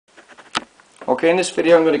Okay, in this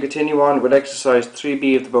video I'm going to continue on with exercise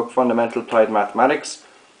 3B of the book Fundamental Applied Mathematics.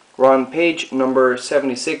 We're on page number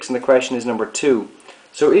 76 and the question is number 2.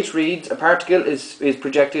 So it reads, a particle is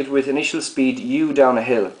projected with initial speed u down a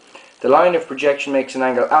hill. The line of projection makes an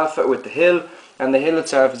angle alpha with the hill, and the hill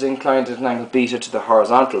itself is inclined at an angle beta to the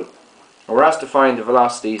horizontal. And we're asked to find the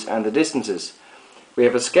velocities and the distances. We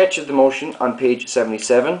have a sketch of the motion on page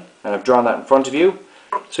 77, and I've drawn that in front of you.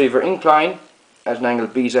 So you have our incline at an angle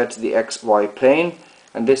beta to the xy plane,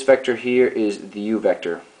 and this vector here is the u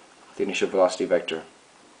vector, the initial velocity vector.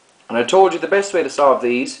 And I told you the best way to solve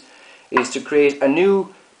these is to create a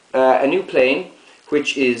new plane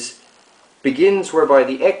which begins whereby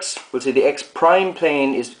the x, we'll say the x prime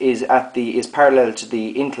plane is parallel to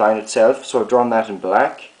the incline itself. So I've drawn that in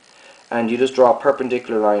black, and you just draw a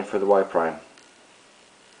perpendicular line for the y prime.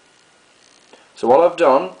 So all I've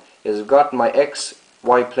done is I've got my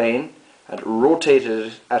xy plane and rotated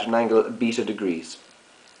it at an angle beta degrees.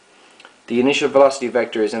 The initial velocity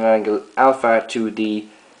vector is an angle alpha to the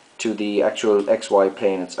actual xy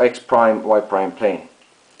plane. It's x prime y prime plane.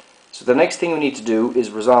 So the next thing we need to do is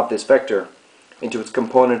resolve this vector into its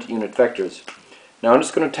component unit vectors. Now I'm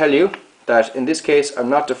just going to tell you that in this case I'm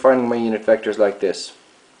not defining my unit vectors like this.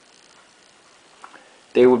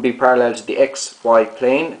 They would be parallel to the xy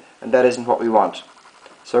plane, and that isn't what we want.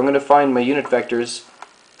 So I'm going to find my unit vectors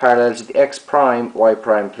parallel to the x prime y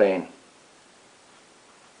prime plane,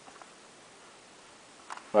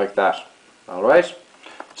 like that. Alright,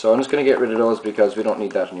 so I'm just going to get rid of those because we don't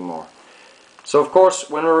need that anymore. So of course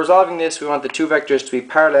when we're resolving this we want the two vectors to be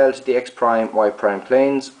parallel to the x prime y prime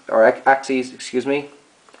planes, or axes, excuse me,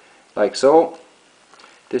 like so.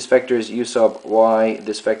 This vector is u sub y,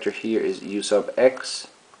 this vector here is u sub x.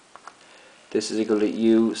 This is equal to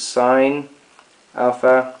u sine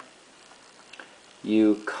alpha,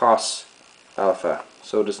 u cos alpha.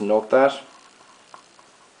 So just note that.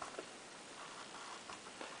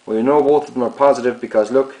 We know both of them are positive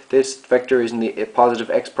because look, this vector is in the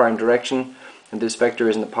positive x prime direction and this vector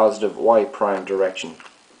is in the positive y prime direction.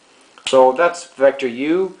 So that's vector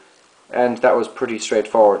u, and that was pretty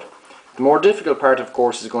straightforward. The more difficult part of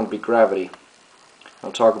course is going to be gravity.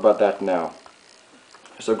 I'll talk about that now.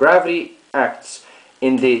 So gravity acts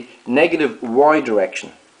in the negative y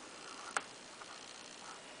direction,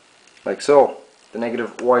 like so, the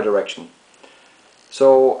negative y direction.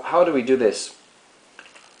 So how do we do this?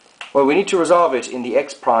 Well, we need to resolve it in the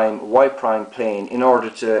x prime y prime plane in order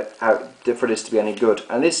for this to be any good.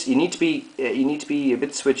 And this you need to be a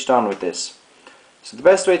bit switched on with this. So the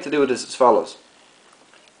best way to do it is as follows.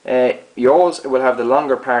 You always will have the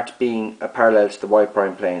longer part being parallel to the y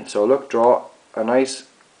prime plane. So look, draw a nice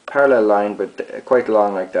parallel line, but quite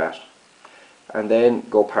long like that, and then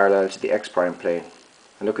go parallel to the x prime plane.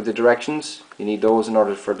 And look at the directions. You need those in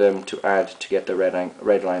order for them to add to get the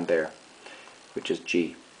red line there, which is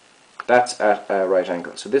g. That's at a right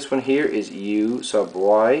angle. So this one here is u sub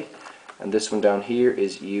y, and this one down here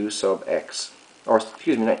is u sub x. Or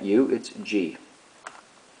excuse me, not u, it's g.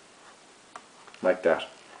 Like that.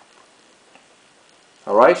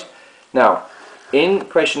 Alright? Now, in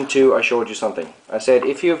question 2 I showed you something. I said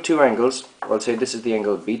if you have two angles, well, say this is the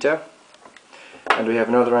angle beta, and we have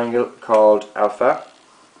another angle called alpha.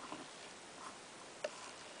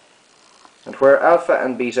 And where alpha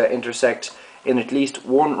and beta intersect in at least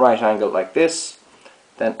one right angle like this,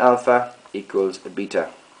 then alpha equals beta.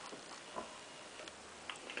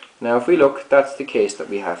 Now if we look, that's the case that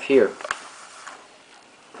we have here.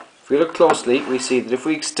 If we look closely, we see that if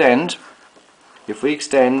we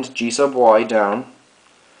extend g sub y down,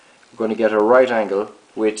 we're going to get a right angle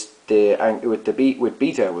with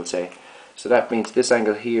beta, we'll say. So that means this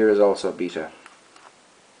angle here is also beta.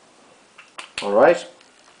 Alright?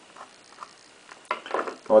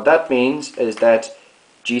 What that means is that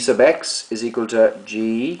g sub x is equal to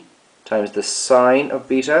g times the sine of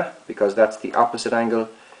beta, because that's the opposite angle,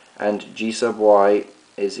 and g sub y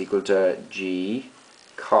is equal to g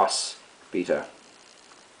cos beta.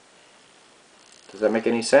 Does that make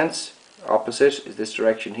any sense? Opposite is this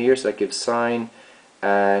direction here, so that gives sine,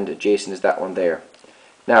 and adjacent is that one there.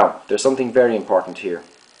 Now, there's something very important here.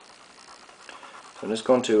 So I'm just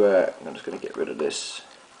going to get rid of this.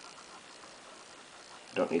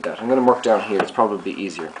 I don't need that. I'm going to work down here. It's probably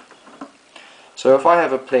easier. So if I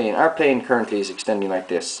have a plane, our plane currently is extending like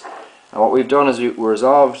this, and what we've done is we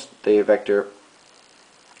resolved the vector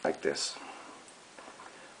like this.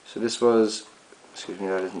 So this was, excuse me,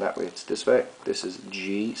 that isn't that way, it's this way. This is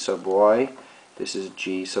g sub y, this is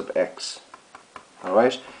g sub x.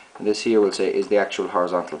 Alright? And this here we'll say is the actual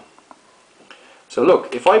horizontal. So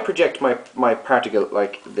look, if I project my particle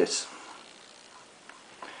like this,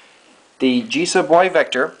 the g sub y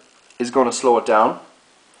vector is going to slow it down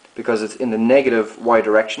because it's in the negative y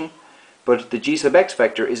direction, but the g sub x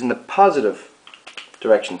vector is in the positive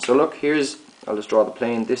direction. So look, here's, I'll just draw the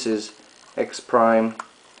plane, this is x prime,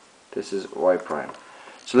 this is y prime.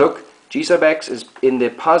 So look, g sub x is in the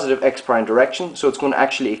positive x prime direction, so it's going to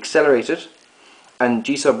actually accelerate it, and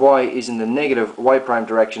g sub y is in the negative y prime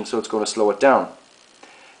direction, so it's going to slow it down.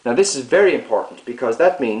 Now this is very important because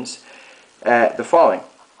that means the following.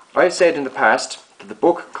 I've said in the past that the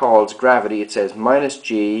book calls gravity, it says minus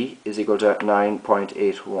g is equal to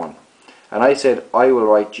 9.81. And I said I will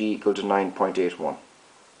write g equal to 9.81.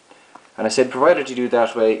 And I said provided you do it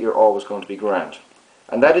that way, you're always going to be grand.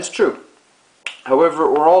 And that is true.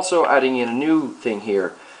 However, we're also adding in a new thing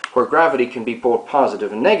here, where gravity can be both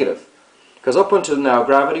positive and negative. Because up until now,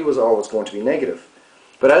 gravity was always going to be negative.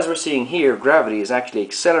 But as we're seeing here, gravity is actually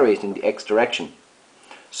accelerating the x direction.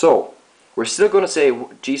 So, we're still going to say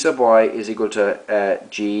g sub y is equal to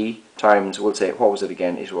g times, we'll say, what was it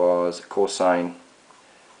again? It was cosine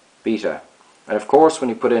beta. And of course, when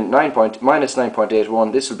you put in minus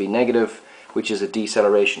 9.81, this will be negative, which is a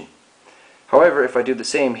deceleration. However, if I do the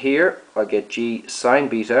same here, I'll get g sine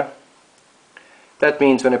beta. That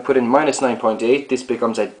means when I put in minus 9.8, this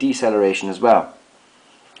becomes a deceleration as well.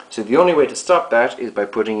 So the only way to stop that is by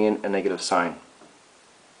putting in a negative sign.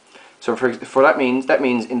 So for that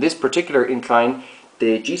means in this particular incline,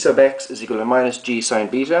 the g sub x is equal to minus g sine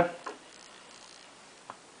beta,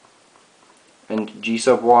 and g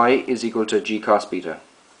sub y is equal to g cos beta.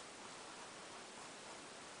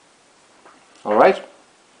 Alright?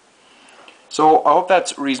 So I hope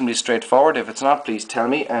that's reasonably straightforward. If it's not, please tell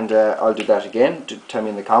me, and I'll do that again. Tell me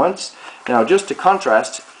in the comments. Now, just to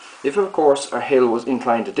contrast, if of course our hill was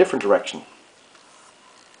inclined a different direction.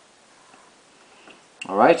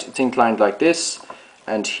 Alright, it's inclined like this,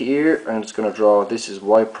 and here I'm just going to draw, this is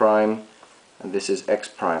y prime and this is x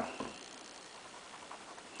prime.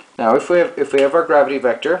 Now if we have our gravity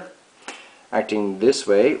vector acting this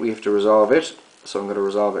way, we have to resolve it. So I'm going to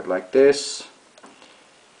resolve it like this.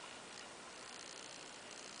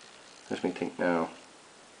 Let me think now.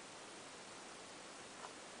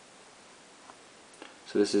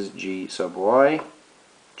 So this is g sub y,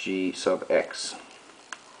 g sub x.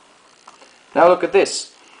 Now look at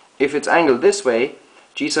this. If it's angled this way,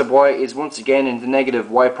 g sub y is once again in the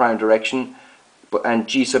negative y prime direction, and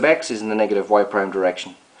g sub x is in the negative y prime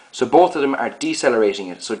direction. So both of them are decelerating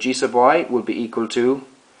it. So g sub y will be equal to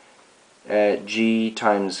g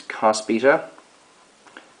times cos beta,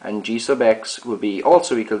 and g sub x will be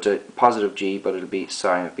also equal to positive g, but it'll be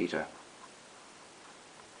sine of beta.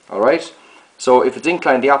 Alright? So if it's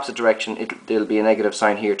inclined the opposite direction, there'll be a negative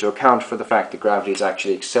sign here to account for the fact that gravity is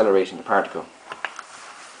actually accelerating the particle.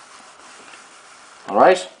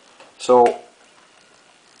 Alright? So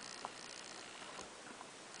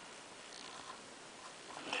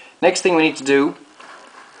next thing we need to do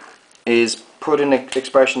is put in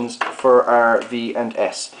expressions for our v and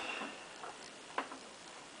s.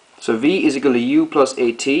 So v is equal to u plus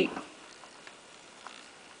at.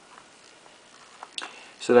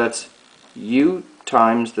 So that's u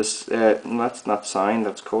times this, that's not sine,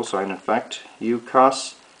 that's cosine in fact, u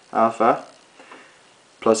cos alpha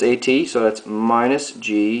plus at, so that's minus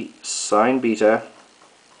g sine beta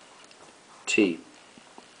t.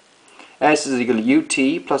 S is equal to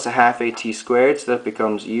ut plus a half at squared, so that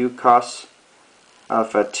becomes u cos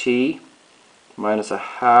alpha t minus a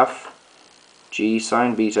half g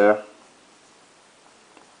sine beta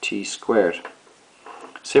t squared.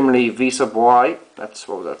 Similarly, v sub y, that's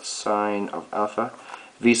sine of alpha,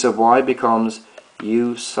 v sub y becomes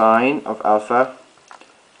u sine of alpha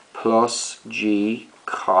plus g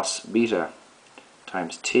cos beta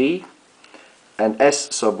times t, and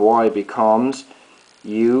s sub y becomes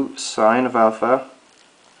u sine of alpha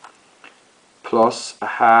plus a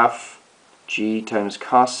half g times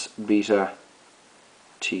cos beta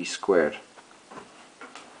t squared.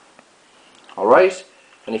 Alright?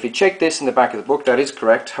 And if you check this in the back of the book, that is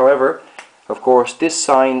correct. However, of course, this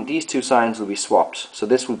sign, these two signs will be swapped. So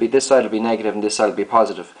this side will be negative and this side will be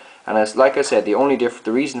positive. And as like I said, the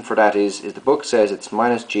reason for that is the book says it's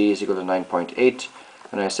minus g is equal to 9.8,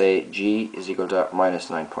 and I say g is equal to minus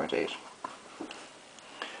 9.8.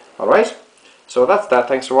 Alright, so that's that.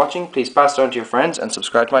 Thanks for watching. Please pass it on to your friends and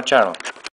subscribe to my channel.